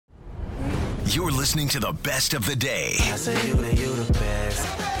You're listening to the best of the day. I say you the best.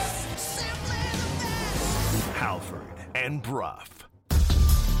 Halford and Brough.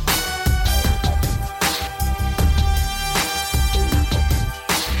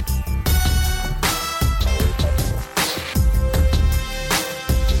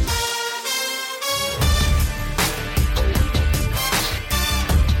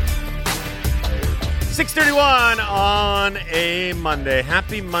 .31 on a Monday.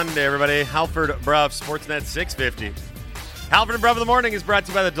 Happy Monday, everybody. Halford, Brough, Sportsnet 650. Halford and Brough in the Morning is brought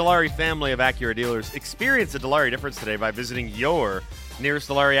to you by the Dilawri family of Acura dealers. Experience the Dilawri difference today by visiting your nearest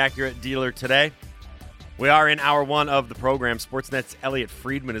Dilawri Acura dealer today. We are in hour one of the program. Sportsnet's Elliot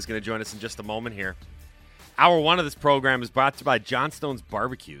Friedman is going to join us in just a moment here. Hour one of this program is brought to you by Johnstone's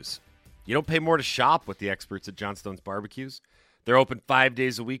Barbecues. You don't pay more to shop with the experts at Johnstone's Barbecues. They're open 5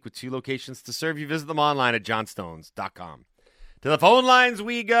 days a week with 2 locations to serve you. Visit them online at johnstones.com. To the phone lines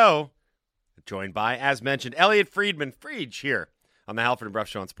we go. Joined by, as mentioned, Elliot Friedman. Friedge here on the Halford and Brough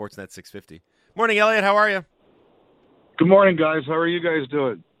Show on Sportsnet 650. Morning, Elliot. How are you? Good morning, guys. How are you guys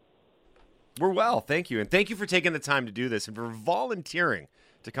doing? We're well, thank you. And thank you for taking the time to do this and for volunteering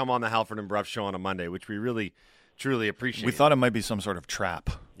to come on the Halford and Brough Show on a Monday, which we really, truly appreciate. We thought it might be some sort of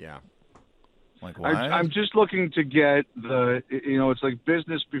trap. Yeah. Like, why? I'm just looking to get it's like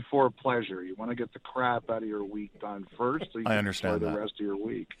business before pleasure. You want to get the crap out of your week done first, so you can enjoy the rest of your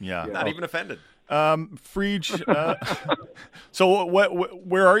week. Yeah. Not even offended. Friedge, so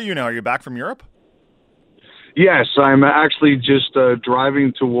where are you now? Are you back from Europe? Yes, I'm actually just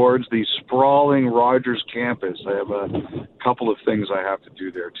driving towards the sprawling Rogers campus. I have a couple of things I have to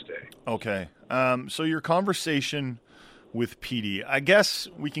do there today. Okay. So your conversation with Petey, I guess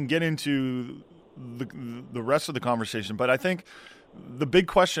we can get into the rest of the conversation, but I think the big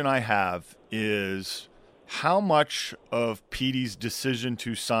question I have is how much of Petey's decision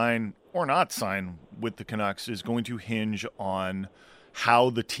to sign or not sign with the Canucks is going to hinge on how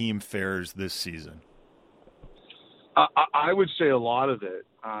the team fares this season? I would say a lot of it,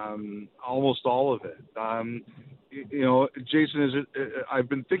 almost all of it. Jason, I've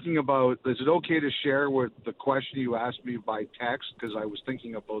been thinking about, is it okay to share with the question you asked me by text? Because I was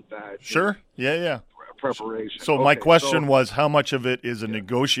thinking about that. Sure. Yeah. Preparation. So my question was, how much of it is a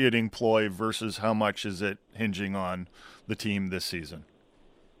negotiating ploy versus how much is it hinging on the team this season?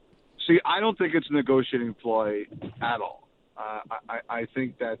 See, I don't think it's a negotiating ploy at all. I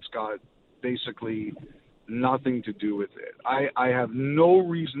think that's got basically nothing to do with it. I have no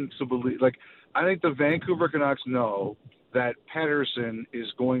reason to believe, I think the Vancouver Canucks know that Pettersson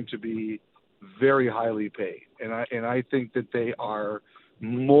is going to be very highly paid. And I think that they are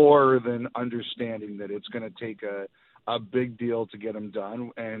more than understanding that it's going to take a big deal to get him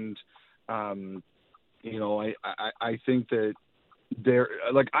done. And, I think that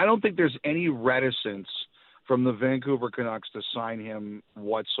I don't think there's any reticence from the Vancouver Canucks to sign him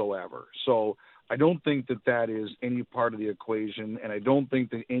whatsoever. So I don't think that is any part of the equation, and I don't think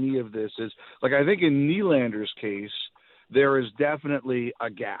that any of this is – I think in Nylander's case, there is definitely a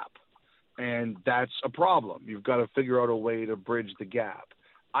gap, and that's a problem. You've got to figure out a way to bridge the gap.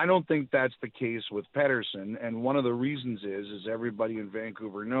 I don't think that's the case with Pettersson, and one of the reasons is everybody in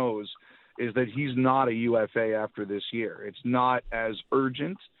Vancouver knows, is that he's not a UFA after this year. It's not as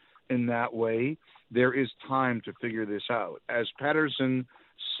urgent in that way. There is time to figure this out. As Pettersson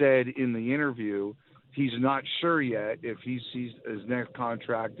said in the interview, he's not sure yet if he sees his next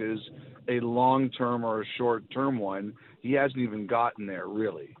contract as a long-term or a short-term one. He hasn't even gotten there,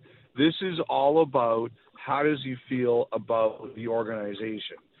 really. This is all about how does he feel about the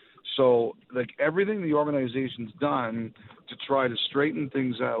organization. So, everything the organization's done to try to straighten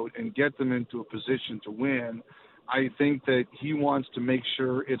things out and get them into a position to win, I think that he wants to make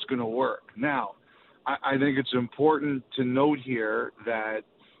sure it's going to work. Now, I think it's important to note here that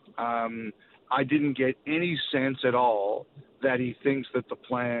I didn't get any sense at all that he thinks that the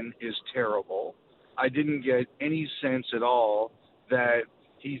plan is terrible. I didn't get any sense at all that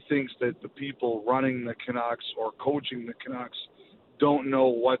he thinks that the people running the Canucks or coaching the Canucks don't know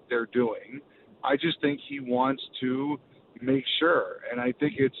what they're doing. I just think he wants to make sure. And I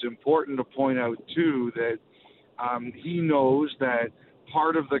think it's important to point out, too, that he knows that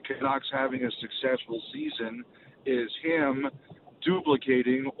part of the Canucks having a successful season is him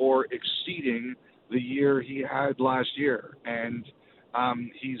duplicating or exceeding the year he had last year. And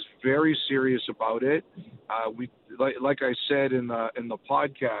he's very serious about it. Like I said in the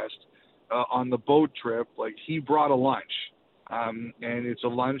podcast, on the boat trip, he brought a lunch. And it's a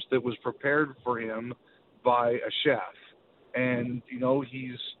lunch that was prepared for him by a chef. And,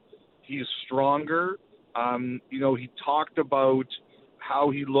 he's stronger. He talked about how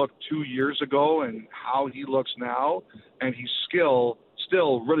he looked 2 years ago and how he looks now, and he's still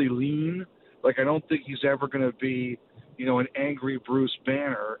really lean. Like, I don't think he's ever going to be, an angry Bruce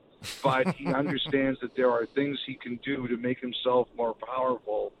Banner, but he understands that there are things he can do to make himself more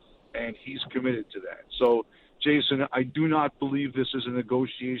powerful, and he's committed to that. So, Jason, I do not believe this is a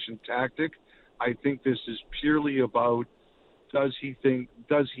negotiation tactic. I think this is purely about, does he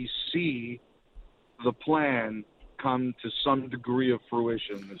see the plan come to some degree of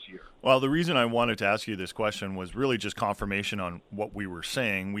fruition this year? Well, the reason I wanted to ask you this question was really just confirmation on what we were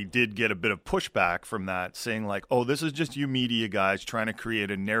saying. We did get a bit of pushback from that, saying like, oh, this is just you media guys trying to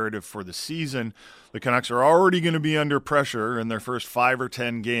create a narrative for the season. The Canucks are already going to be under pressure in their first 5 or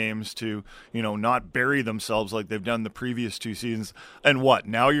 10 games to, not bury themselves like they've done the previous 2 seasons. And what,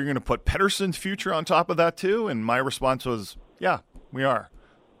 now you're going to put Pettersson's future on top of that too? And my response was, yeah, we are.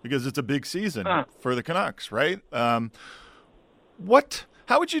 Because it's a big season for the Canucks, right? How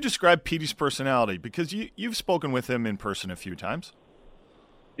would you describe Petey's personality? Because you've spoken with him in person a few times.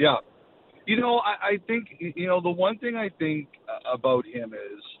 Yeah. I think, the one thing I think about him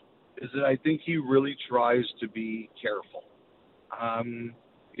is that I think he really tries to be careful. I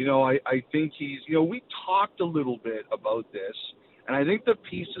think he's, we talked a little bit about this, and I think the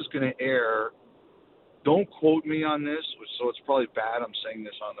piece is going to air. Don't quote me on this, so it's probably bad I'm saying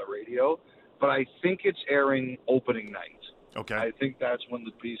this on the radio, but I think it's airing opening night. Okay. I think that's when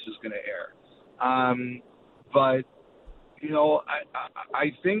the piece is going to air. But,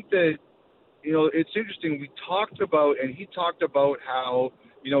 I think that, it's interesting. We talked about, and he talked about how,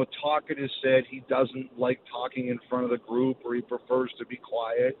 Tocchet has said he doesn't like talking in front of the group, or he prefers to be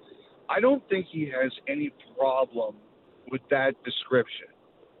quiet. I don't think he has any problem with that description.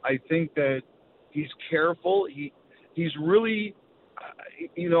 I think that he's careful. He's really,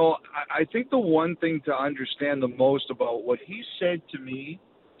 I think the one thing to understand the most about what he said to me,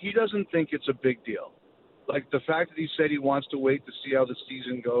 he doesn't think it's a big deal. Like the fact that he said he wants to wait to see how the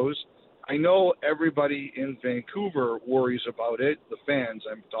season goes. I know everybody in Vancouver worries about it, the fans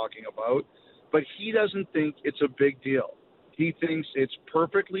I'm talking about, but he doesn't think it's a big deal. He thinks it's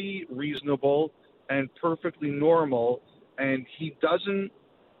perfectly reasonable and perfectly normal, and he doesn't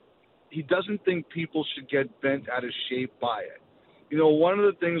think people should get bent out of shape by it. One of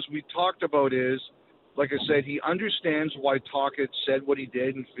the things we talked about is, like I said, he understands why Tocchet said what he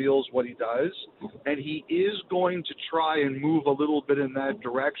did and feels what he does, and he is going to try and move a little bit in that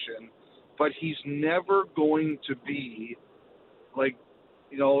direction, but he's never going to be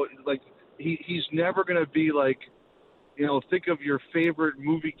he's never going to be like, think of your favorite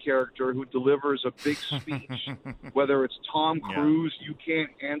movie character who delivers a big speech, whether it's Tom Cruise, you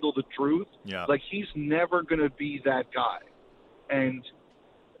can't handle the truth. Yeah. Like, he's never going to be that guy. And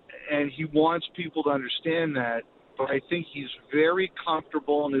he wants people to understand that, but I think he's very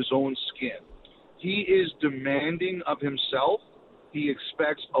comfortable in his own skin. He is demanding of himself. He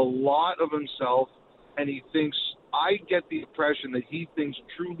expects a lot of himself, and I get the impression that he thinks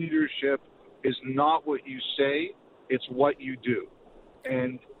true leadership is not what you say, it's what you do.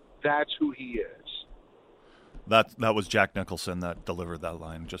 And that's who he is. That was Jack Nicholson that delivered that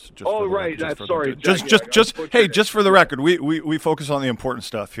line. Just oh, for the right. Record, That's sorry. Just for the record, we focus on the important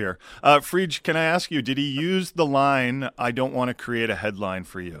stuff here. Friedge, can I ask you, did he use the line, "I don't want to create a headline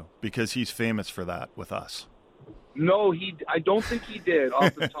for you," because he's famous for that with us? No, I don't think he did.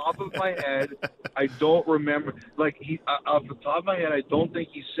 Off the top of my head, I don't remember. Off the top of my head, I don't think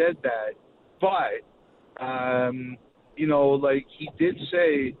he said that. But, he did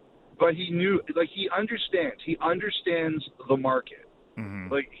say, but he knew, he understands. He understands the market.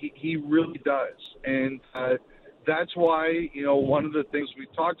 Mm-hmm. He really does. And that's why, one of the things we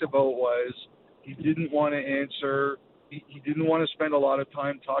talked about was he didn't want to answer. He didn't want to spend a lot of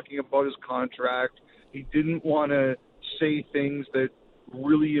time talking about his contract. He didn't want to say things that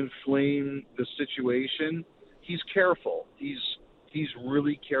really inflame the situation. He's careful. He's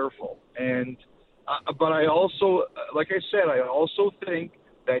really careful. And but I also, like I said, I also think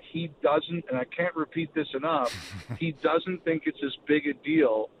that he doesn't, and I can't repeat this enough, he doesn't think it's as big a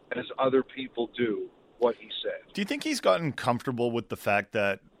deal as other people do, what he said. Do you think he's gotten comfortable with the fact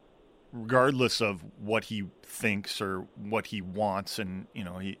that regardless of what he thinks or what he wants, and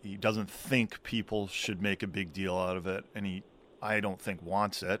he doesn't think people should make a big deal out of it, and I don't think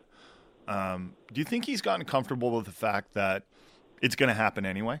wants it. Do you think he's gotten comfortable with the fact that it's going to happen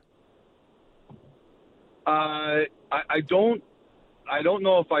anyway? I don't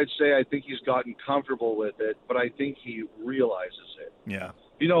know if I'd say I think he's gotten comfortable with it, but I think he realizes it. Yeah.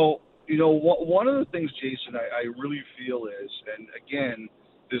 One of the things, Jason, I really feel is, and again,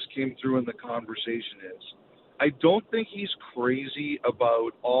 this came through in the conversation, is I don't think he's crazy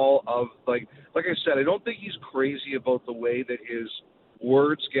about all of like I said, I don't think he's crazy about the way that his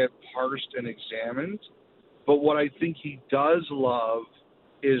words get parsed and examined. But what I think he does love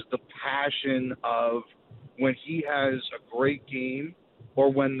is the passion of when he has a great game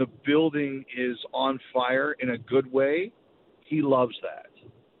or when the building is on fire in a good way, he loves that.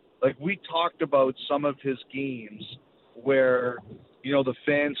 Like we talked about some of his games where, the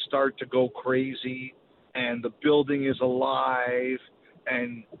fans start to go crazy and the building is alive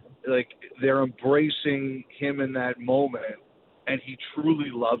and like they're embracing him in that moment and he truly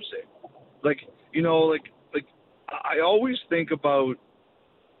loves it. Like, I always think about,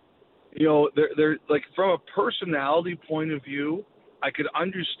 they're like from a personality point of view, I could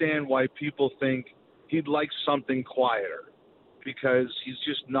understand why people think he'd like something quieter because he's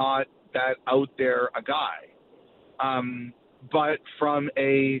just not that out there a guy. But from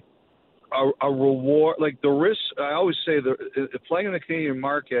a reward, like the risk, I always say playing in the Canadian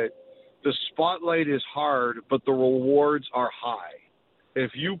market, the spotlight is hard, but the rewards are high.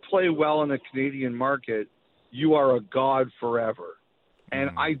 If you play well in the Canadian market, you are a god forever. And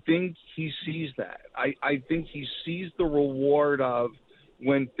I think he sees that. I think he sees the reward of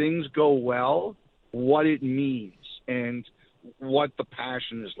when things go well, what it means and what the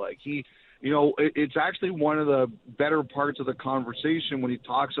passion is like. It's actually one of the better parts of the conversation when he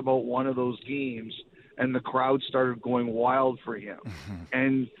talks about one of those games and the crowd started going wild for him.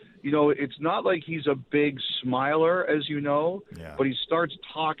 And, it's not like he's a big smiler, as you know, but he starts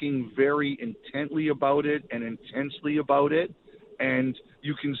talking very intently about it and intensely about it. And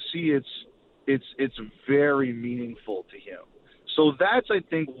you can see it's very meaningful to him. So that's, I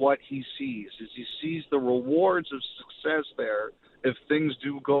think, what he sees, is he sees the rewards of success there if things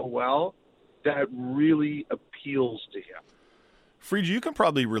do go well. That really appeals to him. Fried, you can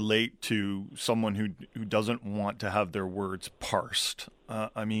probably relate to someone who doesn't want to have their words parsed.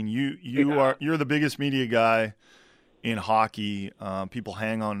 You're the biggest media guy in hockey. People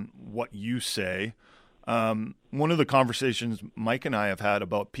hang on what you say. One of the conversations Mike and I have had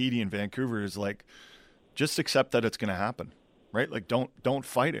about Petey in Vancouver is like, just accept that it's going to happen, right? Like, don't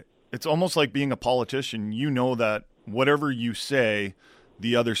fight it. It's almost like being a politician. You know that whatever you say,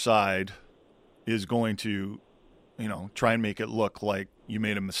 the other side is going to, try and make it look like you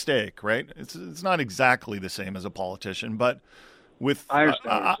made a mistake, right? It's not exactly the same as a politician, but with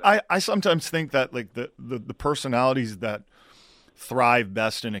I sometimes think that like the personalities that thrive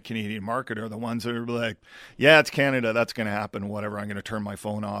best in a Canadian market are the ones that are like, yeah, it's Canada, that's going to happen, whatever. I'm going to turn my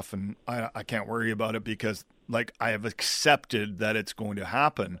phone off and I can't worry about it because like I have accepted that it's going to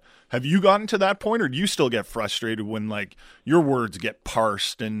happen. Have you gotten to that point, or do you still get frustrated when like your words get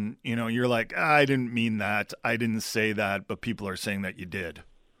parsed and you're like, I didn't mean that, I didn't say that, but people are saying that you did?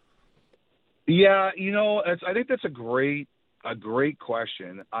 Yeah, I think that's a great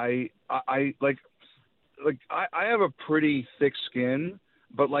question. I have a pretty thick skin,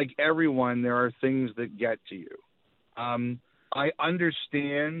 but like everyone, there are things that get to you. I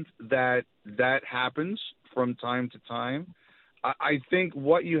understand that happens from time to time. I think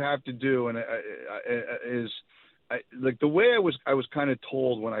what you have to do is the way I was kind of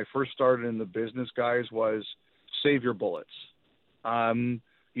told when I first started in the business, guys, was save your bullets. Like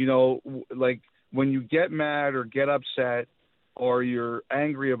when you get mad or get upset or you're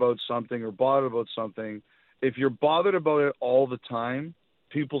angry about something or bothered about something, if you're bothered about it all the time,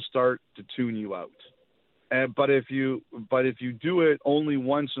 people start to tune you out. But if you do it only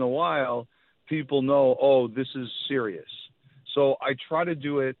once in a while, people know, oh, this is serious. So I try to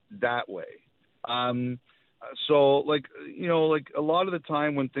do it that way. So like a lot of the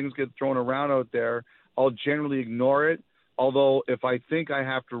time when things get thrown around out there, I'll generally ignore it. Although if I think I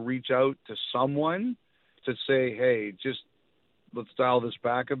have to reach out to someone to say, hey, just let's dial this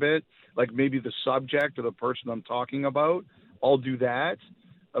back a bit, like maybe the subject or the person I'm talking about, I'll do that.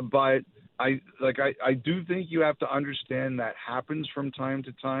 But I do think you have to understand that happens from time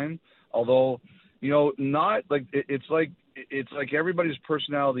to time. Although, not like it's like everybody's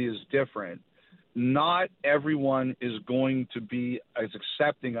personality is different. Not everyone is going to be as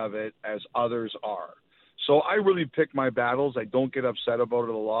accepting of it as others are. So I really pick my battles. I don't get upset about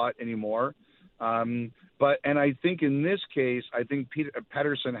it a lot anymore. But I think in this case, I think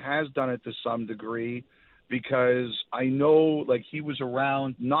Pettersson has done it to some degree because I know like he was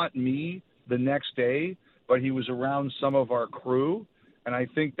around, not me the next day, but he was around some of our crew. And I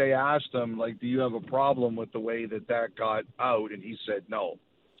think they asked him, like, do you have a problem with the way that got out? And he said no.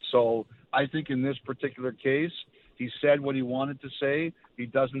 So I think in this particular case, he said what he wanted to say. He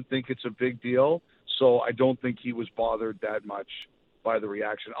doesn't think it's a big deal. So I don't think he was bothered that much by the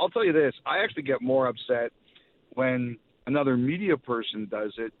reaction. I'll tell you this, I actually get more upset when another media person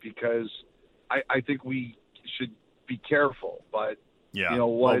does it, because I think we should be careful. But Yeah. you know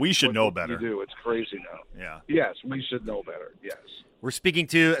what? Well, we should know what better. You do. It's crazy now. Yeah. Yes, we should know better. Yes. We're speaking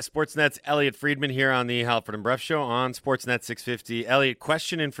to Sportsnet's Elliot Friedman here on the Halford and Brough Show on Sportsnet 650. Elliot,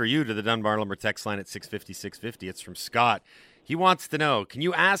 question in for you to the Dunbar Lumber text line at 650-650. It's from Scott. He wants to know, can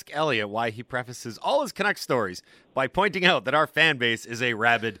you ask Elliot why he prefaces all his Canucks stories by pointing out that our fan base is a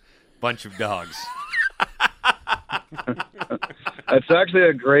rabid bunch of dogs? That's actually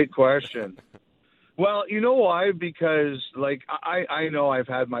a great question. Well, you know why? Because, like, I know I've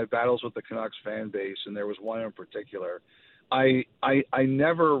had my battles with the Canucks fan base, and there was one in particular. I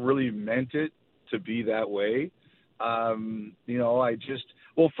never really meant it to be that way. You know,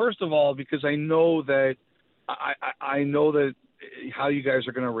 first of all, because I know that I know that how you guys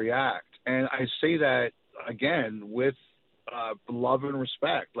are going to react. And I say that, again, with love and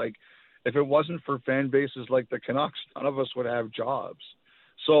respect. Like, if it wasn't for fan bases like the Canucks, none of us would have jobs.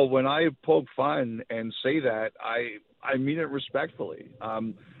 So when I poke fun and say that, I mean it respectfully.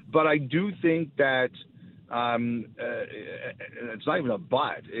 But I do think that it's not even a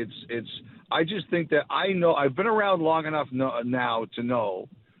but. I just think that I know I've been around long enough now to know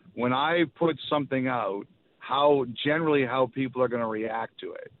when I put something out, how people are going to react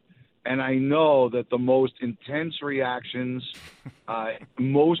to it. And I know that the most intense reactions,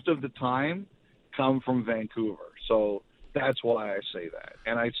 most of the time, come from Vancouver. So that's why I say that.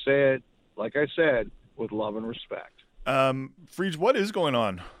 And I say it, like I said, with love and respect. Freege, what is going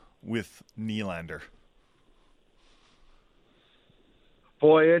on with Nylander?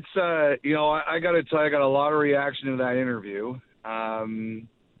 Boy, it's I got to tell you, I got a lot of reaction to that interview.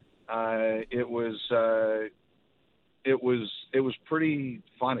 It was pretty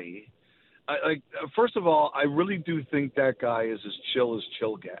funny. First of all, I really do think that guy is as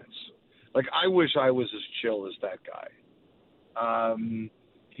chill gets. Like, I wish I was as chill as that guy.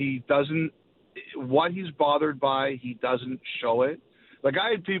 He doesn't. What he's bothered by, he doesn't show it. Like,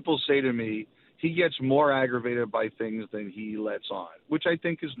 I had people say to me, he gets more aggravated by things than he lets on, which I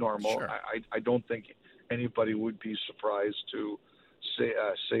think is normal. Sure. I don't think anybody would be surprised to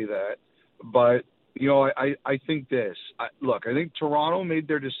say that. But, you know, I think this. I think Toronto made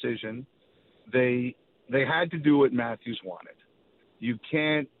their decision. They had to do what Matthews wanted. You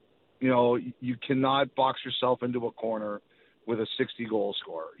can't, you cannot box yourself into a corner with a 60-goal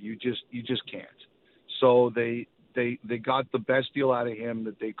scorer. You just can't. So they got the best deal out of him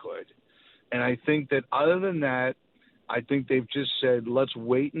that they could. And I think that other than that, I think they've just said, let's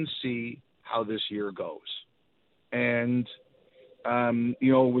wait and see how this year goes. And,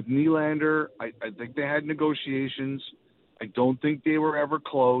 with Nylander, I think they had negotiations. I don't think they were ever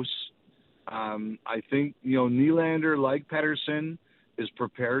close. I think, Nylander, like Pettersson, is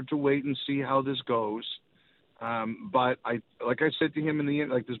prepared to wait and see how this goes. But like I said to him in the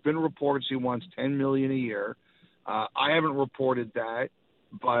end, there's been reports he wants $10 million a year. I haven't reported that,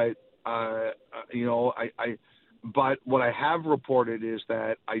 but but what I have reported is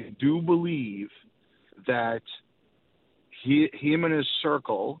that I do believe that him and his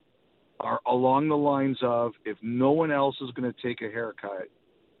circle are along the lines of, if no one else is going to take a haircut,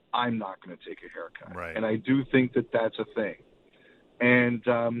 I'm not going to take a haircut. Right. And I do think that that's a thing. And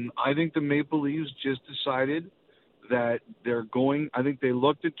I think the Maple Leafs just decided that I think they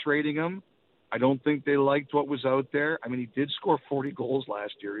looked at trading him. I don't think they liked what was out there. I mean, he did score 40 goals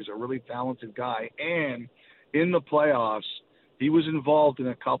last year. He's a really talented guy. And in the playoffs, he was involved in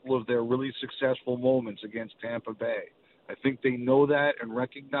a couple of their really successful moments against Tampa Bay. I think they know that and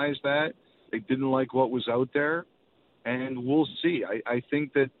recognize that. They didn't like what was out there. And we'll see. I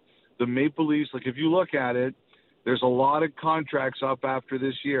think that the Maple Leafs, if you look at it, there's a lot of contracts up after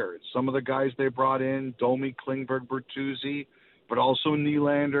this year. Some of the guys they brought in, Domi, Klingberg, Bertuzzi, but also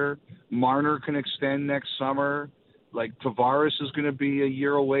Nylander. Marner can extend next summer. Tavares is going to be a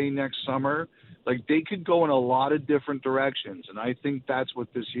year away next summer. They could go in a lot of different directions, and I think that's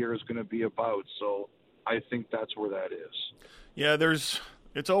what this year is going to be about. So I think that's where that is. Yeah,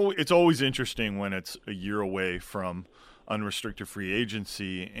 it's always interesting when it's a year away from unrestricted free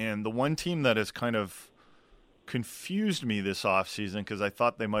agency, and the one team that has kind of confused me this offseason, because I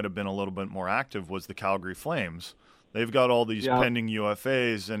thought they might have been a little bit more active, was the Calgary Flames. They've got all these pending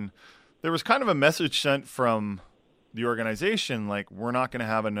UFAs, and there was kind of a message sent from the organization, we're not going to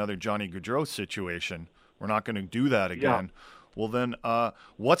have another Johnny Gaudreau situation. We're not going to do that again. Yeah. Well, then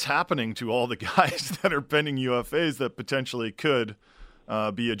what's happening to all the guys that are pending UFAs that potentially could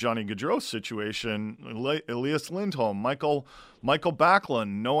be a Johnny Gaudreau situation. Elias Lindholm, Michael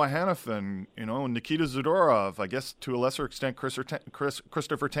Backlund, Noah Hanifin, Nikita Zadorov, I guess to a lesser extent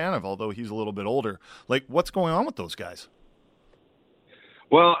Christopher Tanev, although he's a little bit older. Like, what's going on with those guys?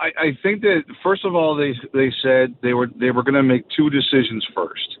 Well, I think that first of all, they said they were going to make two decisions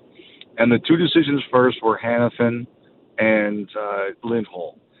first, and the two decisions first were Hanifin and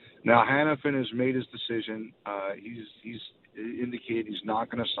Lindholm. Now Hanifin has made his decision. He's indicated he's not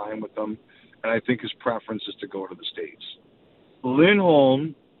going to sign with them, and I think his preference is to go to the States.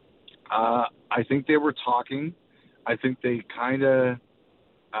 Lindholm, I think they were talking. I think they kind of.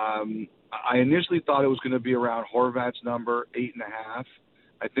 I initially thought it was going to be around Horvat's number 8.5.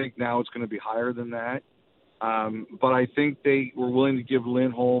 I think now it's going to be higher than that. But I think they were willing to give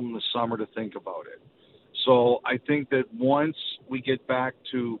Lindholm the summer to think about it. So I think that once we get back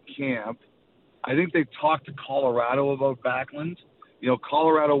to camp, I think they talked to Colorado about Backlund.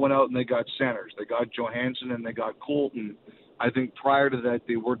 Colorado went out and they got centers. They got Johansson and they got Colton. I think prior to that,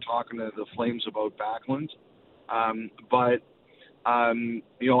 they were talking to the Flames about Backlund. I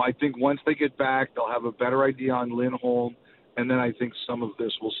think once they get back, they'll have a better idea on Lindholm. And then I think some of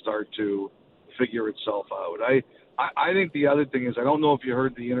this will start to figure itself out. I think the other thing is, I don't know if you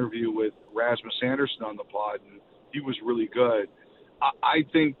heard the interview with Rasmus Andersson on the pod, and he was really good. I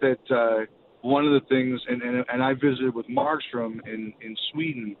think that one of the things, and I visited with Markstrom in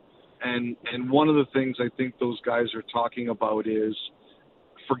Sweden, and one of the things I think those guys are talking about is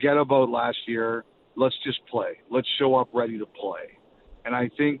forget about last year. Let's just play. Let's show up ready to play. And I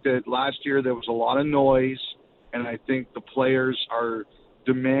think that last year there was a lot of noise, and I think the players are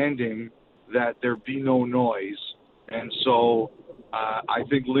demanding that there be no noise. And so I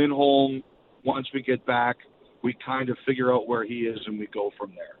think Lindholm, once we get back, we kind of figure out where he is and we go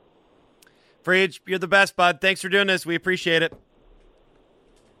from there. Frege, you're the best, bud. Thanks for doing this. We appreciate it.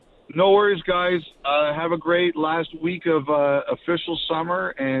 No worries, guys. Have a great last week of official summer,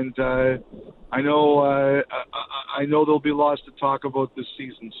 and I know there'll be lots to talk about this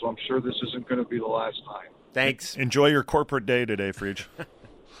season, so I'm sure this isn't going to be the last time. Thanks. Enjoy your corporate day today, Frege.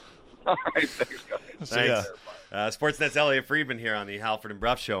 All right, thanks, guys. Thanks. Sportsnet's Elliot Friedman here on the Halford and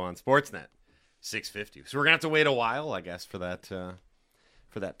Brough Show on Sportsnet 650. So we're gonna have to wait a while, I guess, for that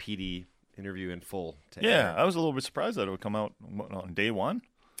PD interview in full. Yeah, I was a little bit surprised that it would come out on day one.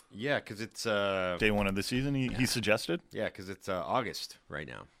 Yeah, because it's day one of the season. He suggested. Yeah, because it's August right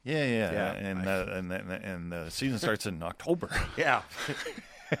now. Yeah. And the season starts in October. Yeah.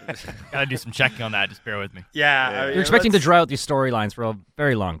 Gotta do some checking on that. Just bear with me. Yeah. You're expecting to draw out these storylines for a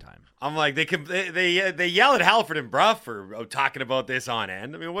very long time. I'm like, they yell at Halford and Brough for talking about this on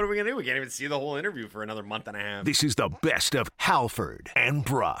end. I mean, what are we going to do? We can't even see the whole interview for another month and a half. This is the best of Halford and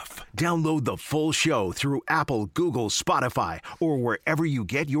Brough. Download the full show through Apple, Google, Spotify, or wherever you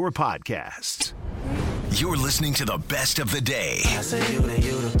get your podcasts. You're listening to the best of the day. I say you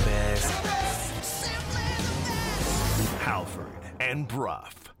the best. Halford and Brough.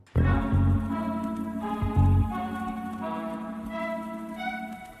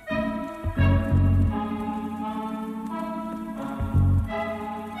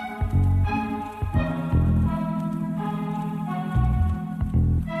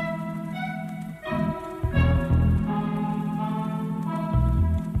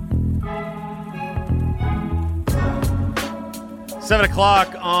 Seven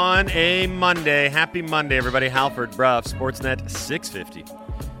o'clock on a Monday. Happy Monday, everybody. Halford, Brough, Sportsnet 650.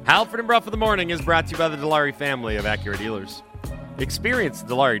 Halford and Brough for the morning is brought to you by the Dilawri family of Acura dealers. Experience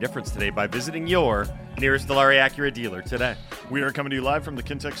the Dilawri difference today by visiting your nearest Dilawri Acura dealer today. We are coming to you live from the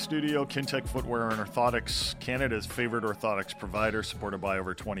Kintec studio. Kintec Footwear and Orthotics, Canada's favorite orthotics provider, supported by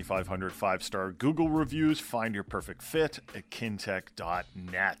over 2,500 five-star Google reviews. Find your perfect fit at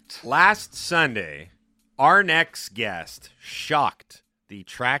kintec.net. Last Sunday, our next guest shocked the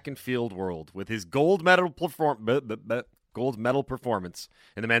track and field world with his gold medal performance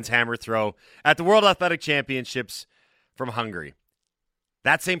in the men's hammer throw at the World Athletic Championships from Hungary.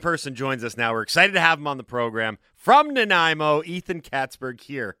 That same person joins us now. We're excited to have him on the program from Nanaimo, Ethan Katzberg,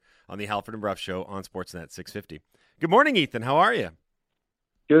 here on the Halford and Brough Show on Sportsnet 650. Good morning, Ethan. How are you?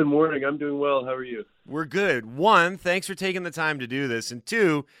 Good morning. I'm doing well. How are you? We're good. One, thanks for taking the time to do this. And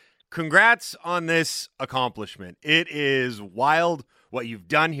two, congrats on this accomplishment. It is wild what you've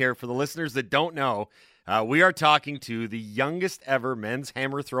done here. For the listeners that don't know, we are talking to the youngest ever men's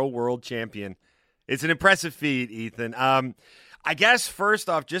hammer throw world champion. It's an impressive feat, Ethan. I guess first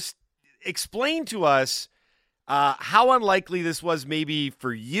off, just explain to us how unlikely this was maybe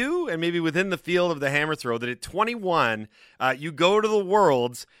for you and maybe within the field of the hammer throw that at 21, you go to the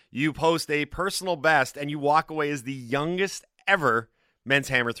Worlds, you post a personal best, and you walk away as the youngest ever men's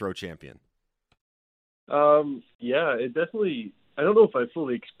hammer throw champion? Yeah, it definitely. I don't know if I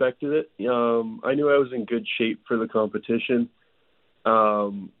fully expected it. I knew I was in good shape for the competition,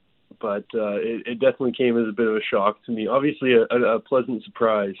 but it definitely came as a bit of a shock to me. Obviously, a pleasant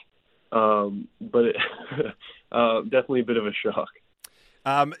surprise, but it, definitely a bit of a shock.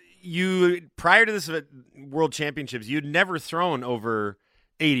 You prior to this World Championships, you'd never thrown over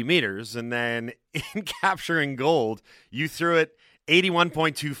 80 meters, and then in capturing gold, you threw it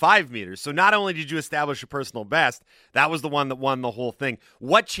 81.25 meters. So not only did you establish a personal best, that was the one that won the whole thing.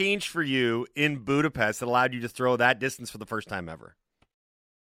 What changed for you in Budapest that allowed you to throw that distance for the first time ever?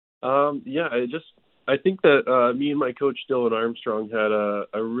 Yeah, I think that me and my coach Dylan Armstrong had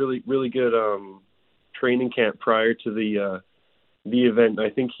a really really good training camp prior to the event.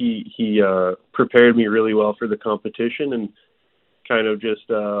 I think he prepared me really well for the competition and kind of just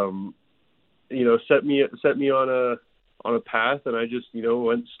set me on a path, and I just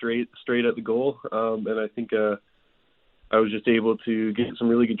went straight at the goal. And I think I was just able to get some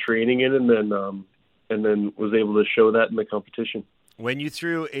really good training in, and then was able to show that in the competition. When you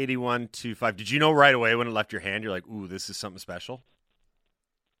threw 81.25, did you know right away when it left your hand? You're like, "Ooh, this is something special."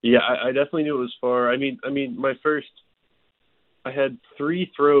 Yeah, I definitely knew it was far. I mean, I had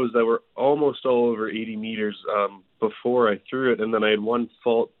 3 throws that were almost all over 80 meters before I threw it, and then I had one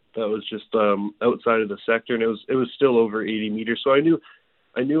fault that was just outside of the sector, and it was still over 80 meters. So I knew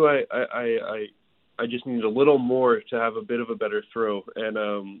I just needed a little more to have a bit of a better throw, and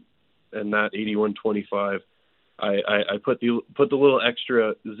that 81.25, I put the little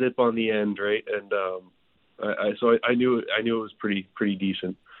extra zip on the end, right, and I knew it was pretty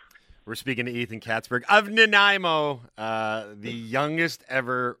decent. We're speaking to Ethan Katzberg of Nanaimo, the youngest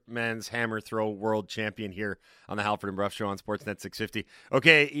ever men's hammer throw world champion here on the Halford and Brough Show on Sportsnet 650.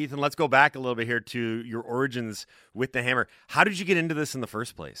 Okay, Ethan, let's go back a little bit here to your origins with the hammer. How did you get into this in the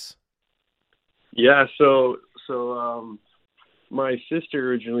first place? Yeah, so my sister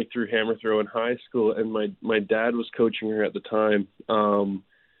originally threw hammer throw in high school, and my dad was coaching her at the time.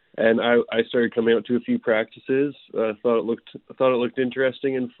 And I started coming out to a few practices. Thought it looked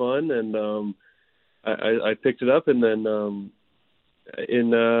interesting and fun, and I picked it up. And then in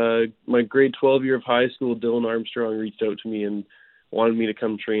my grade 12 year of high school, Dylan Armstrong reached out to me and wanted me to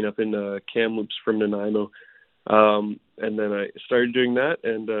come train up in Kamloops from Nanaimo. And then I started doing that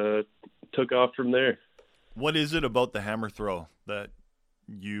and took off from there. What is it about the hammer throw that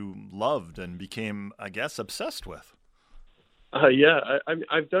you loved and became, I guess, obsessed with? Yeah,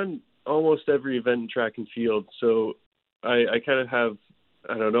 I've done almost every event in track and field, so I kind of have,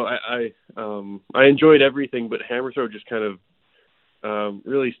 I don't know, I enjoyed everything, but hammer throw just kind of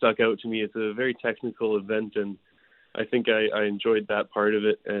really stuck out to me. It's a very technical event, and I think I enjoyed that part of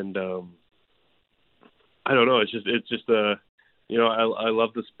it, and I don't know, it's just I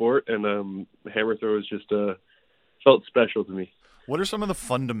love the sport, and hammer throw is just felt special to me. What are some of the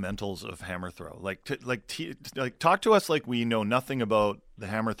fundamentals of hammer throw? Talk to us like we know nothing about the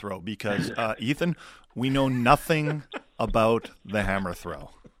hammer throw, because Ethan, we know nothing about the hammer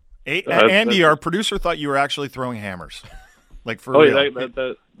throw. Andy, our producer, thought you were actually throwing hammers, like for real.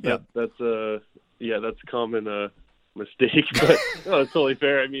 That's a common mistake, but no, it's totally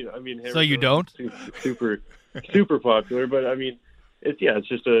fair. I mean, hammer so you throw don't is super popular, but I mean, it's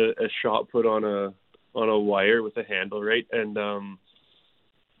just a shot put on a wire with a handle, right? And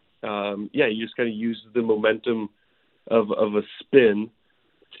you just kind of use the momentum of a spin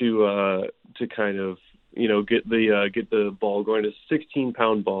to kind of get the ball going. It's a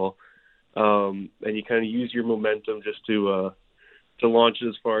 16-pound ball, and you kind of use your momentum just to launch it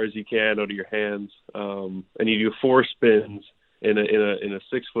as far as you can out of your hands, and you do 4 spins in a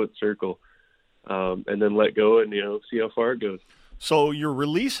 6-foot circle, and then let go and see how far it goes. So your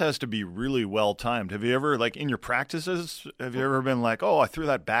release has to be really well timed. Have you ever, in your practices, have you ever been like, oh, I threw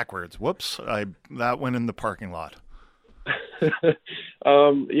that backwards. Whoops, that went in the parking lot.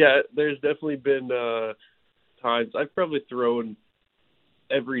 Yeah, there's definitely been times I've probably thrown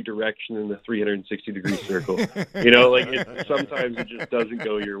every direction in the 360-degree circle. Sometimes it just doesn't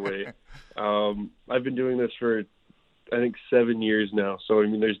go your way. I've been doing this for, I think, 7 years now. So, I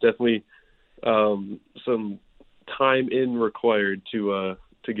mean, there's definitely some time required to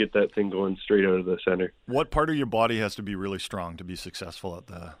get that thing going straight out of the center. What part of your body has to be really strong to be successful at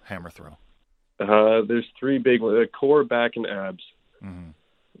the hammer throw? There's 3 big ones: core, back, and abs. Mm-hmm.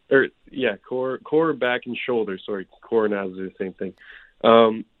 Core, back, and shoulders. Sorry, core and abs are the same thing.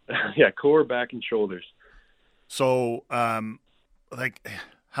 Core, back, and shoulders. So, how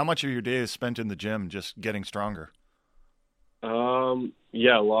much of your day is spent in the gym just getting stronger?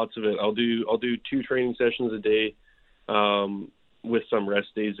 Lots of it. I'll do 2 training sessions a day. with some rest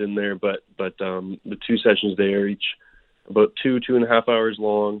days in there. But the 2 sessions there, each about 2.5 hours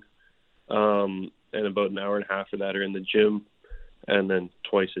long, and about an hour and a half of that are in the gym, and then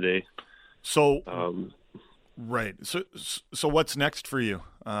twice a day. So, right. So what's next for you?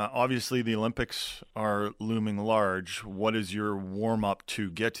 Obviously, the Olympics are looming large. What is your warm up to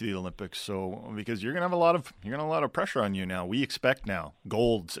get to the Olympics? So, because you're gonna have a lot of pressure on you now. We expect now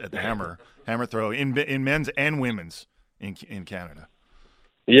golds at the hammer throw in men's and women's in Canada.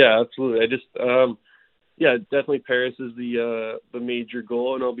 Yeah, absolutely. I just definitely Paris is the major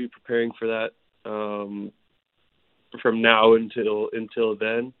goal, and I'll be preparing for that from now until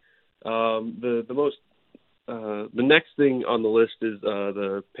then. The next thing on the list is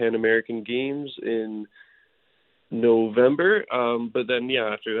the Pan American Games in November. But then,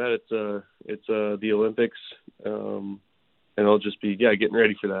 after that, it's the Olympics, and I'll just be getting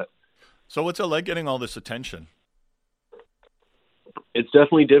ready for that. So, what's it like getting all this attention? It's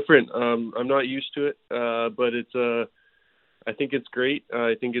definitely different. I'm not used to it, but I think it's great.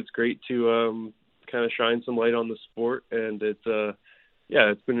 I think it's great to kind of shine some light on the sport, and it's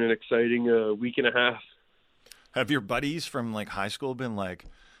been an exciting week and a half. Have your buddies from high school been like,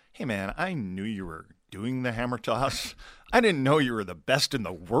 "Hey man, I knew you were doing the hammer toss. I didn't know you were the best in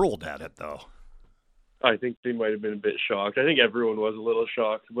the world at it, though." I think they might have been a bit shocked. I think everyone was a little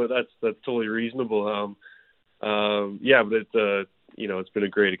shocked, but that's totally reasonable. But it's been a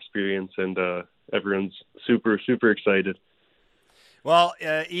great experience, and everyone's super, super excited. Well,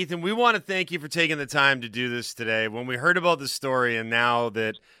 Ethan, we want to thank you for taking the time to do this today. When we heard about this story, and now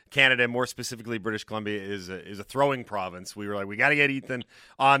that Canada, more specifically British Columbia, is a throwing province, we were like, we got to get Ethan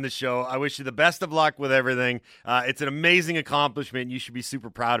on the show. I wish you the best of luck with everything. It's an amazing accomplishment. You should be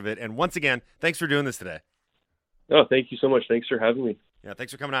super proud of it. And once again, thanks for doing this today. Oh, thank you so much. Thanks for having me. Yeah,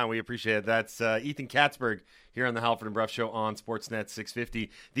 thanks for coming on. We appreciate it. That's Ethan Katzberg here on the Halford and Brough Show on Sportsnet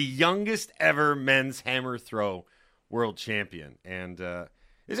 650, the youngest ever men's hammer throw world champion. And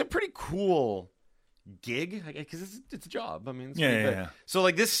it's a pretty cool gig because it's a job. I mean, yeah. So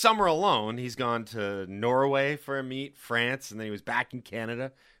this summer alone, he's gone to Norway for a meet, France, and then he was back in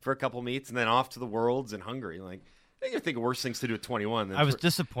Canada for a couple meets, and then off to the Worlds in Hungary. I think of worse things to do at 21 than I was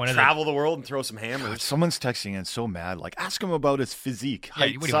disappointed. Travel the world and throw some hammers. God, someone's texting in so mad. Ask him about his physique,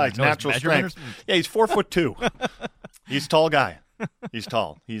 height, what size, natural strength. Yeah, he's 4'2". He's a tall guy. He's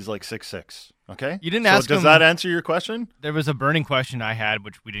tall. He's 6'6". Okay. You didn't ask him. Does that answer your question? There was a burning question I had,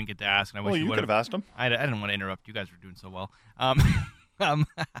 which we didn't get to ask. And I wish you could have asked him. I didn't want to interrupt. You guys were doing so well.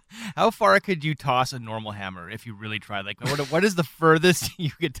 How far could you toss a normal hammer if you really tried? What is the furthest you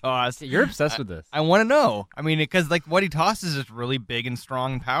could toss? You're obsessed with this. I want to know. I mean, because what he tosses is really big and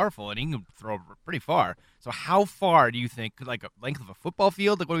strong and powerful, and he can throw pretty far. So how far do you think, a length of a football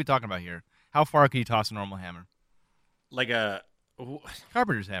field? What are we talking about here? How far could you toss a normal hammer?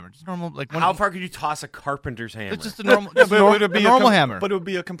 Carpenter's hammer, just normal. How far could you toss a carpenter's hammer? It's just a normal, normal hammer. But it would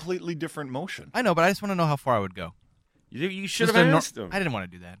be a completely different motion. I know, but I just want to know how far I would go. You should have asked him. I didn't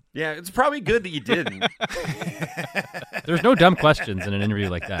want to do that. Yeah, it's probably good that you didn't. There's no dumb questions in an interview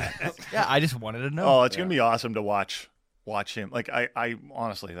like that. Yeah, I just wanted to know. Oh, it's gonna be awesome to watch him. I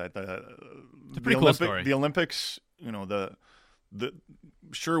honestly, it's a pretty cool story. The Olympics,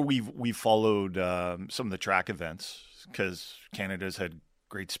 sure we've followed some of the track events because Canada's had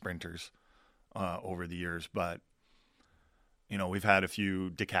great sprinters over the years, but we've had a few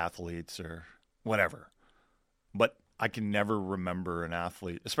decathletes or whatever, but I can never remember an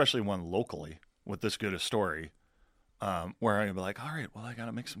athlete, especially one locally, with this good a story, where I'd be like, all right, well, I got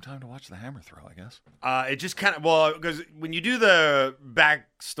to make some time to watch the hammer throw, I guess. It just kind of, because when you do the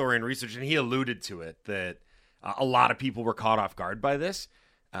backstory and research, and he alluded to it, that a lot of people were caught off guard by this.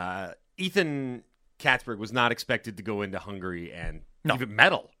 Ethan Katzberg was not expected to go into Hungary and even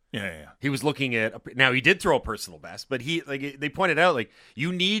medal. Yeah. He was looking at, now he did throw a personal best, but they pointed out,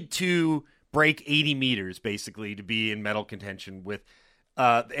 you need to break 80 meters basically to be in medal contention with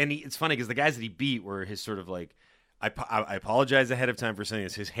it's funny because the guys that he beat were his sort of I apologize ahead of time for saying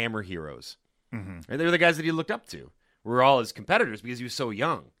this, his hammer heroes. Mm-hmm. Right? They were the guys that he looked up to. We were all his competitors because he was so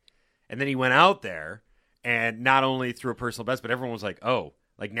young. And then he went out there and not only threw a personal best, but everyone was like, oh,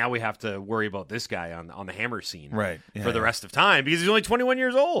 now we have to worry about this guy on the hammer scene for the rest of time because he's only 21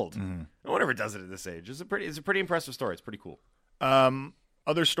 years old. Mm-hmm. No one ever does it at this age. It's a pretty impressive story. It's pretty cool.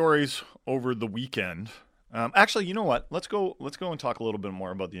 Other stories over the weekend. Actually, you know what? Let's go and talk a little bit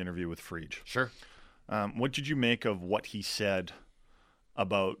more about the interview with Frege. Sure. What did you make of what he said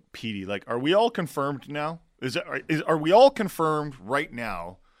about Petey? Are we all confirmed now? Are we all confirmed right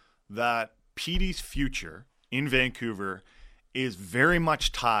now that Petey's future in Vancouver is very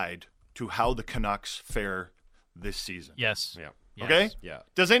much tied to how the Canucks fare this season? Yes. Yeah. Yes. Okay? Yeah.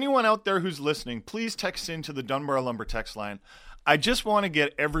 Does anyone out there who's listening, please text into the Dunbar Lumber text line. I just want to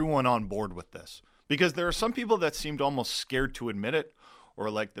get everyone on board with this because there are some people that seemed almost scared to admit it or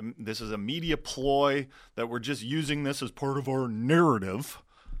like this is a media ploy that we're just using this as part of our narrative.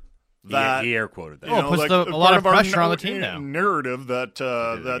 That he air quoted that. you know, puts like a lot of part our pressure on the team now. Narrative that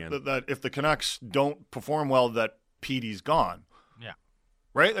again. that if the Canucks don't perform well, that Petey's gone. Yeah.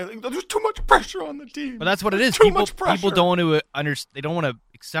 Right? I think there's too much pressure on the team. But that's what it is. Too much pressure. People don't want to they don't want to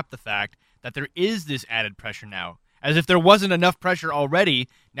accept the fact that there is this added pressure now. As if there wasn't enough pressure already,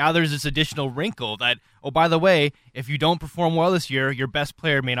 now there's this additional wrinkle that, oh, by the way, if you don't perform well this year, your best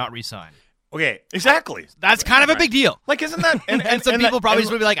player may not re-sign. Okay. Exactly. That's kind of a big deal. Like, isn't that? And some people probably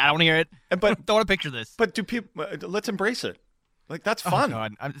just would be like, I don't want to hear it. But don't want to picture this. But do people? Let's embrace it. Like that's Oh, fun.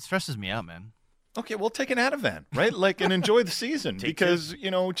 God. It stresses me out, man. Okay, we'll take an Ativan, right? Like, and enjoy the season because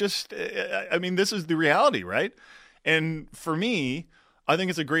just I mean, this is the reality, right? And for me, I think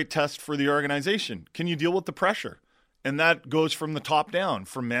it's a great test for the organization. Can you deal with the pressure? And that goes from the top down,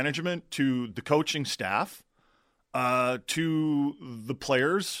 from management to the coaching staff, to the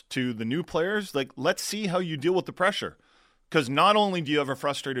players, to the new players. Like, let's see how you deal with the pressure. Because not only do you have a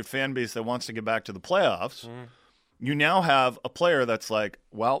frustrated fan base that wants to get back to the playoffs, you now have a player that's like,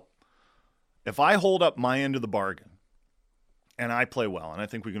 well, if I hold up my end of the bargain and I play well, and I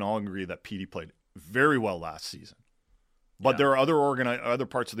think we can all agree that Petey played very well last season, but there are other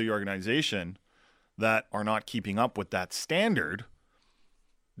parts of the organization that are not keeping up with that standard,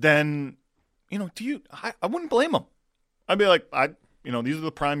 then, I wouldn't blame them. I'd be like, these are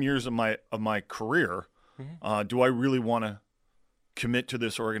the prime years of my career. Do I really want to commit to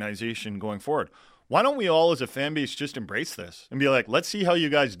this organization going forward? Why don't we all as a fan base just embrace this and be like, let's see how you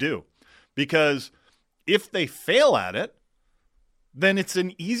guys do? Because if they fail at it, then it's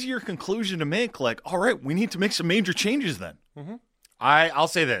an easier conclusion to make. Like, all right, we need to make some major changes then. I'll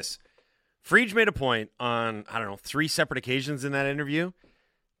say this. Friedge made a point on, 3 separate occasions in that interview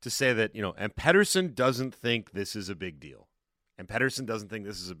to say that, and Pettersson doesn't think this is a big deal. And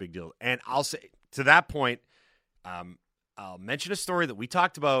I'll say, to that point, I'll mention a story that we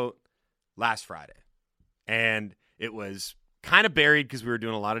talked about last Friday. And it was kind of buried because we were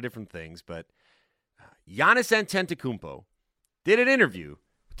doing a lot of different things. But Giannis Antetokounmpo did an interview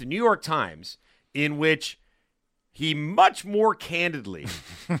with the New York Times in which he much more candidly,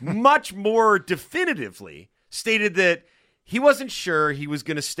 much more definitively stated that he wasn't sure he was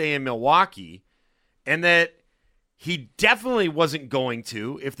going to stay in Milwaukee and that he definitely wasn't going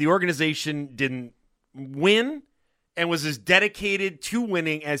to if the organization didn't win and was as dedicated to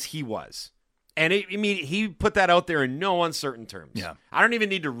winning as he was. And he put that out there in no uncertain terms. Yeah. I don't even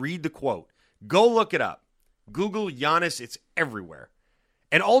need to read the quote. Go look it up. Google Giannis. It's everywhere.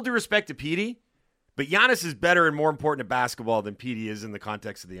 And all due respect to Petey, but Giannis is better and more important at basketball than Petey is in the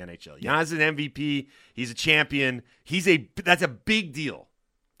context of the NHL. Giannis is an MVP. He's a champion. That's a big deal.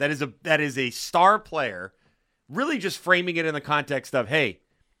 That is a star player. Really just framing it in the context of, hey,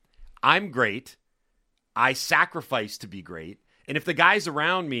 I'm great. I sacrifice to be great. And if the guys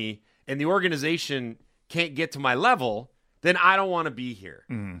around me and the organization can't get to my level, then I don't want to be here.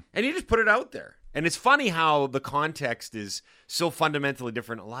 And he just put it out there. And it's funny how the context is so fundamentally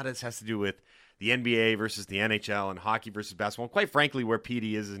different. A lot of this has to do with the NBA versus the NHL and hockey versus basketball. And quite frankly, where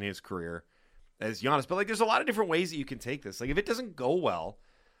Petey is in his career as Giannis. But there's a lot of different ways that you can take this. Like if it doesn't go well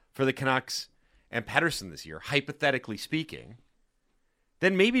for the Canucks and Pettersson this year, hypothetically speaking,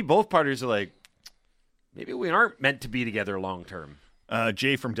 then maybe both parties are like, maybe we aren't meant to be together long term.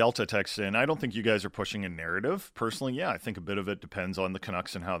 Jay from Delta texts in, I don't think you guys are pushing a narrative. Personally, yeah, I think a bit of it depends on the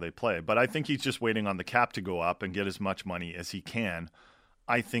Canucks and how they play. But I think he's just waiting on the cap to go up and get as much money as he can.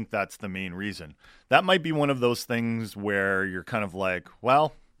 I think that's the main reason. That might be one of those things where you're kind of like,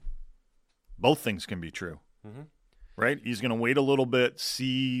 well, both things can be true. Right? He's going to wait a little bit,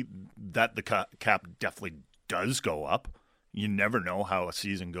 see that the cap definitely does go up. You never know how a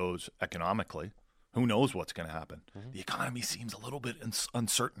season goes economically. Who knows what's going to happen? The economy seems a little bit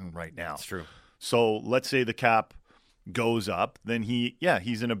uncertain right now. That's true. So let's say the cap goes up, then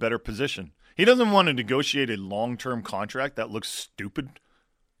he's in a better position. He doesn't want to negotiate a long-term contract that looks stupid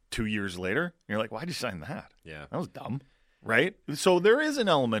 2 years later. You're like, why'd you sign that? Yeah. That was dumb, right? So there is an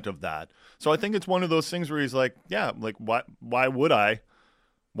element of that. So I think it's one of those things where he's like, yeah, like why would I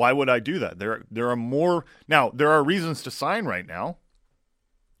do that? There are more now. There are reasons to sign right now,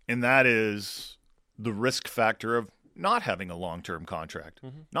 and that is the risk factor of not having a long-term contract,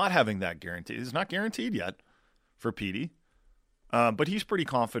 not having that guarantee. It's not guaranteed yet for Petey, but he's pretty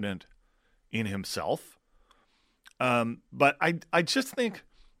confident in himself. But I just think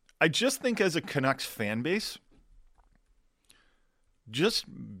as a Canucks fan base, just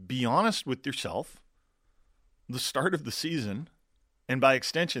be honest with yourself. The start of the season, and by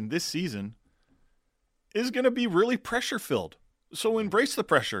extension, this season, is going to be really pressure-filled. So embrace the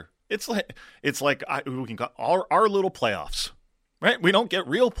pressure. It's like we can call our little playoffs, right? We don't get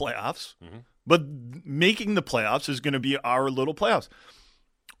real playoffs, but making the playoffs is going to be our little playoffs.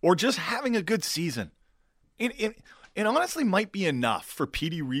 Or just having a good season. It honestly might be enough for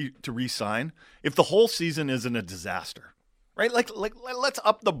PD to re-sign if the whole season isn't a disaster, right? Like let's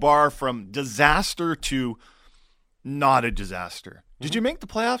up the bar from disaster to not a disaster. Did you make the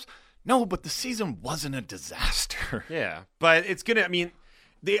playoffs? No, but the season wasn't a disaster. Yeah, but it's going to, I mean,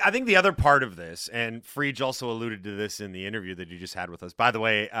 I think the other part of this, and Frege also alluded to this in the interview that you just had with us. By the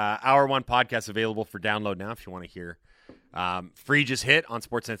way, Hour 1 podcast available for download now if you want to hear Frege's hit on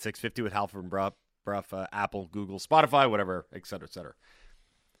Sportsnet 650 with Halford and Brough, Apple, Google, Spotify, whatever, et cetera, et cetera.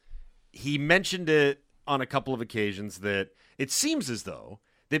 He mentioned it on a couple of occasions that it seems as though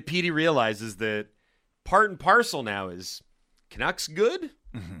that PD realizes that part and parcel now is Canucks good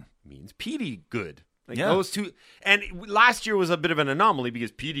means PD good. Like those two. And last year was a bit of an anomaly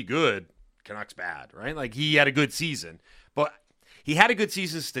because PD good, Canucks bad, right? Like he had a good season, but he had a good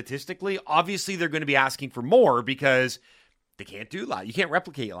season statistically. Obviously they're going to be asking for more because they can't do that. You can't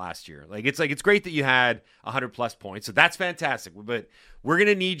replicate last year. It's great that you had 100+ points. So that's fantastic. But we're going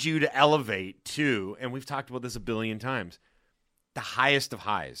to need you to elevate to, and we've talked about this a billion times, the highest of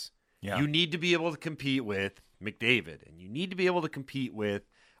highs. Yeah. You need to be able to compete with McDavid, and you need to be able to compete with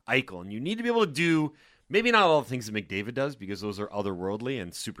Eichel, and you need to be able to do maybe not all the things that McDavid does because those are otherworldly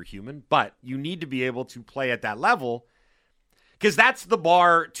and superhuman, but you need to be able to play at that level because that's the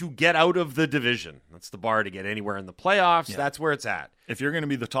bar to get out of the division. That's the bar to get anywhere in the playoffs. Yeah. That's where it's at. If you're going to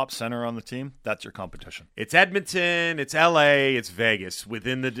be the top center on the team, that's your competition. It's Edmonton, it's LA, it's Vegas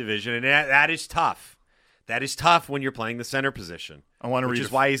within the division, and that is tough. That is tough when you're playing the center position. Which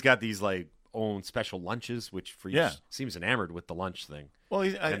is why he's got these own special lunches, which seems enamored with the lunch thing. Well,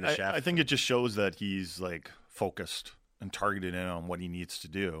 I think it just shows that he's focused and targeted in on what he needs to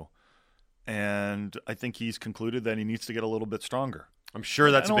do. And I think he's concluded that he needs to get a little bit stronger. I'm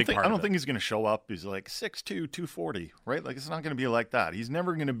sure that's a big part of it. I don't think he's going to show up. He's 6'2", 240, right? It's not going to be like that. He's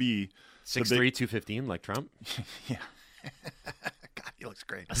never going to be 6'3", 215 like Trump. Yeah. God, he looks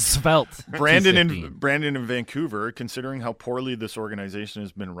great. Svelte. Brandon in Vancouver, considering how poorly this organization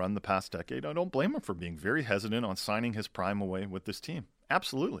has been run the past decade, I don't blame him for being very hesitant on signing his prime away with this team.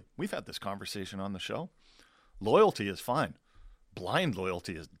 Absolutely. We've had this conversation on the show. Loyalty is fine. Blind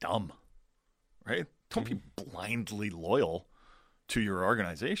loyalty is dumb, right? Don't be blindly loyal to your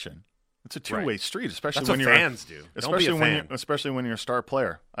organization. It's a two-way street, especially when fans do. Especially when you're a star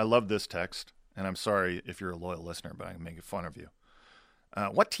player. I love this text, and I'm sorry if you're a loyal listener, but I'm making fun of you.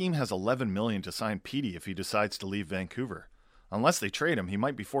 What team has $11 million to sign Petey if he decides to leave Vancouver? Unless they trade him, he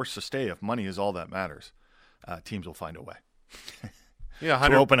might be forced to stay if money is all that matters. Teams will find a way.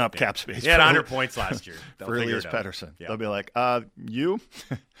 To open up cap space. He had 100 points last year. For Elias Pettersson. Yeah. They'll be like, you,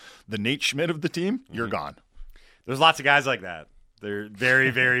 the Nate Schmidt of the team, you're gone. There's lots of guys like that. They're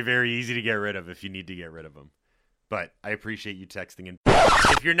very, very, very easy to get rid of if you need to get rid of them. But I appreciate you texting in.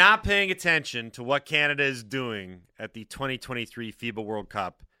 If you're not paying attention to what Canada is doing at the 2023 FIBA World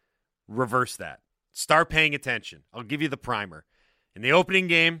Cup, reverse that. Start paying attention. I'll give you the primer. In the opening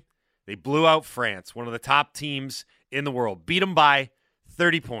game, they blew out France, one of the top teams in the world. Beat them by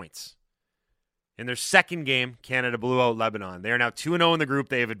 30 points. In their second game, Canada blew out Lebanon. They are now 2-0 in the group.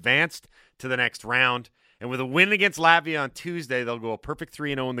 They have advanced to the next round. And with a win against Latvia on Tuesday, they'll go a perfect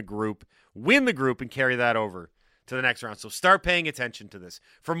 3-0 in the group, win the group, and carry that over to the next round. So start paying attention to this.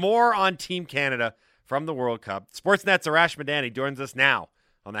 For more on Team Canada from the World Cup, Sportsnet's Arash Madani joins us now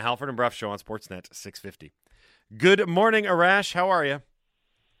on the Halford and Brough Show on Sportsnet 650. Good morning, Arash. How are you?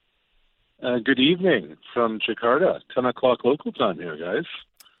 Good evening from Jakarta. 10 o'clock local time here, guys.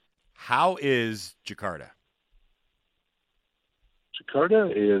 How is Jakarta?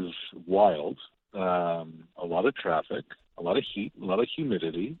 Jakarta is wild. A lot of traffic, a lot of heat, a lot of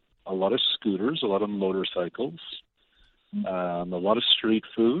humidity, a lot of scooters, a lot of motorcycles, a lot of street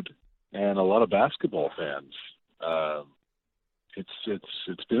food, and a lot of basketball fans.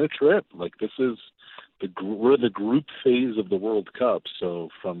 It's been a trip. This is we're the group phase of the World Cup. So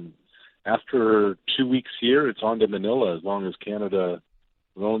from after 2 weeks here, it's on to Manila as long as Canada,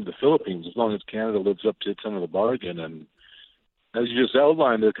 on the Philippines, as long as Canada lives up to its end of the bargain. And as you just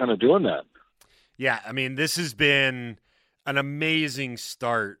outlined, they're kind of doing that. Yeah, I mean, this has been an amazing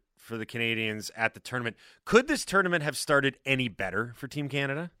start for the Canadians at the tournament. Could this tournament have started any better for Team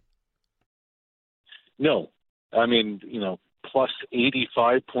Canada? No. I mean, plus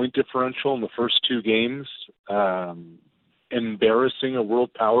 85 point differential in the first two games. embarrassing a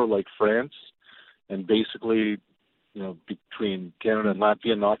world power like France and basically, between Canada and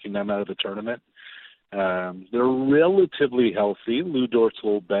Latvia, knocking them out of the tournament. They're relatively healthy. Lou Dort's a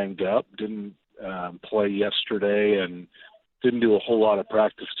little banged up, didn't play yesterday and didn't do a whole lot of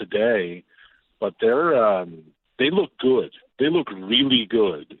practice today, but they look good. They look really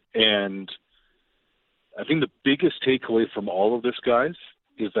good. And I think the biggest takeaway from all of this, guys,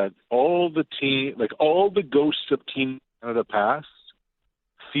 is that all the ghosts of Team Canada past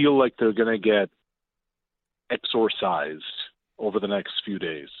feel like they're going to get exorcised over the next few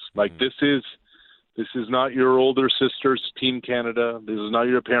days. Like this is not your older sister's Team Canada. This is not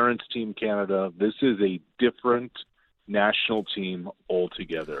your parents' Team Canada. This is a different national team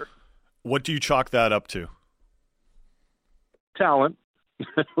altogether. What do you chalk that up to? Talent.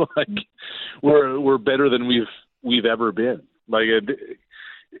 We're better than we've ever been. Like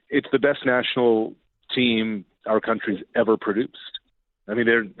it's the best national team our country's ever produced. I mean,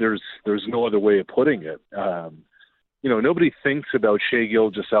 there's no other way of putting it. Nobody thinks about Shai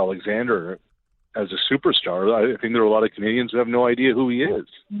Gilgeous-Alexander as a superstar. I think there are a lot of Canadians who have no idea who he is.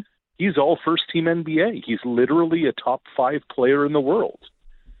 He's all first-team NBA. He's literally a top 5 player in the world.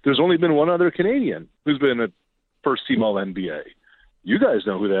 There's only been one other Canadian who's been a first-team All-NBA. You guys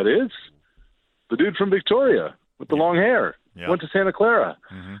know who that is. The dude from Victoria with the long hair. Yeah. Went to Santa Clara.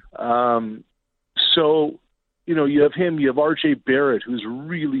 Mm-hmm. So, you have him. You have R.J. Barrett, who's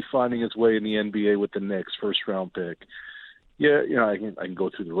really finding his way in the NBA with the Knicks, first-round pick. Yeah, I can go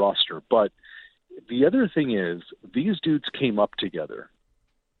through the roster. But the other thing is, these dudes came up together.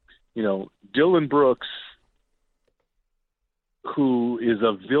 Dylan Brooks, who is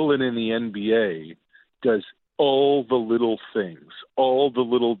a villain in the NBA, does all the little things, all the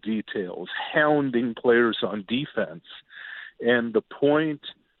little details, hounding players on defense. And the point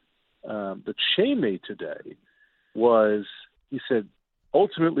that Shai made today was, he said,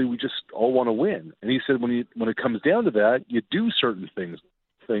 ultimately we just all want to win. And he said when it comes down to that, you do certain things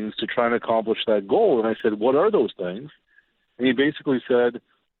to try and accomplish that goal. And I said, what are those things? And he basically said,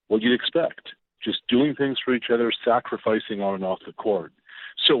 what you'd expect, just doing things for each other, sacrificing on and off the court.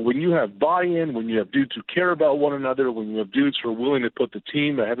 So when you have buy-in, when you have dudes who care about one another, when you have dudes who are willing to put the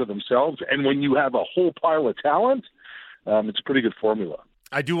team ahead of themselves, and when you have a whole pile of talent, it's a pretty good formula.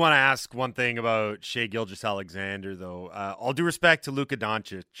 I do want to ask one thing about Shai Gilgeous-Alexander, though. All due respect to Luka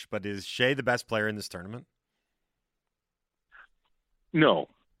Doncic, but is Shai the best player in this tournament? No.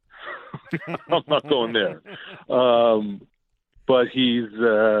 I'm not going there. But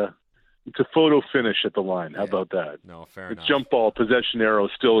it's a photo finish at the line. How about that? No, fair the enough. Jump ball possession arrow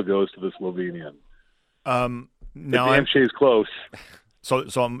still goes to the Slovenian. Now Shai's close. So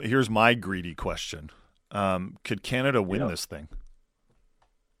here's my greedy question: could Canada win this thing?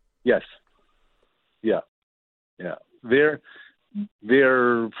 Yes. Yeah. They're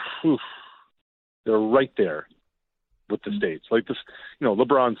right there with the States. Like this,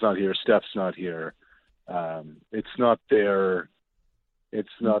 LeBron's not here, Steph's not here. It's not the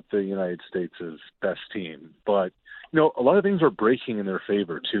United States' best team, but a lot of things are breaking in their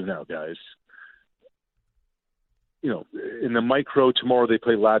favor too now, guys. In the micro tomorrow they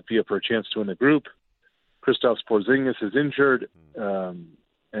play Latvia for a chance to win the group. Kristaps Porzingis is injured,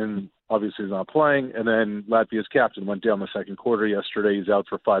 and obviously is not playing. And then Latvia's captain went down the second quarter yesterday. He's out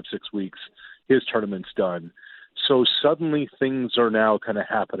for 5-6 weeks. His tournament's done. So suddenly things are now kind of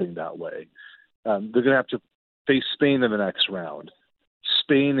happening that way. They're going to have to face Spain in the next round.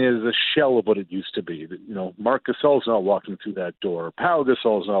 Spain is a shell of what it used to be. Marc Gasol's not walking through that door. Pau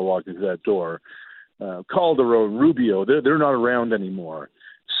Gasol's not walking through that door. Calderon, Rubio, they're not around anymore.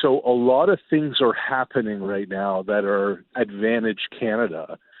 So a lot of things are happening right now that are advantage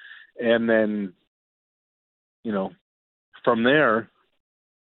Canada. And then, from there,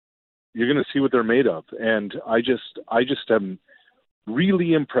 you're going to see what they're made of. And I just am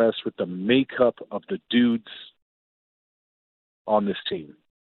really impressed with the makeup of the dudes on this team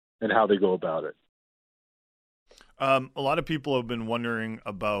and how they go about it. A lot of people have been wondering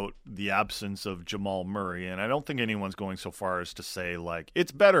about the absence of Jamal Murray, and I don't think anyone's going so far as to say,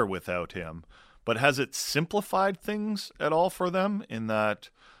 it's better without him. But has it simplified things at all for them in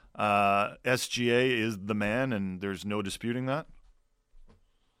that SGA is the man and there's no disputing that?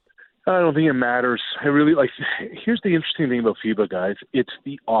 I don't think it matters. I really here's the interesting thing about FIBA, guys. It's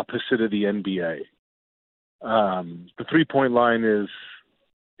the opposite of the NBA. The 3-point line is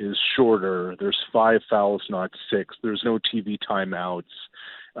shorter. There's 5 fouls, not 6. There's no TV timeouts.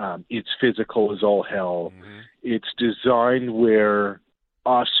 It's physical as all hell. Mm-hmm. It's designed where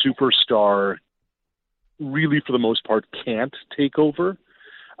a superstar really, for the most part, can't take over.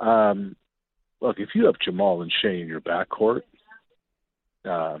 look, if you have Jamal and Shea in your backcourt,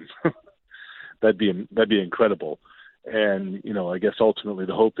 that'd be incredible. And, you know, I guess ultimately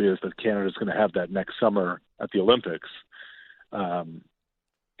the hope is that Canada's going to have that next summer at the Olympics.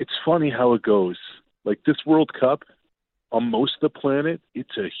 It's funny how it goes. Like this World Cup, on most of the planet,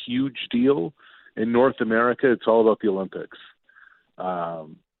 it's a huge deal. In North America, it's all about the Olympics.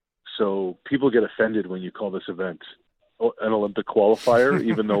 So people get offended when you call this event an Olympic qualifier,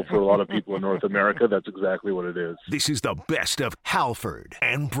 even though for a lot of people in North America, that's exactly what it is. This is the best of Halford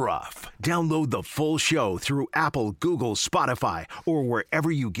and Brough. Download the full show through Apple, Google, Spotify, or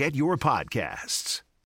wherever you get your podcasts.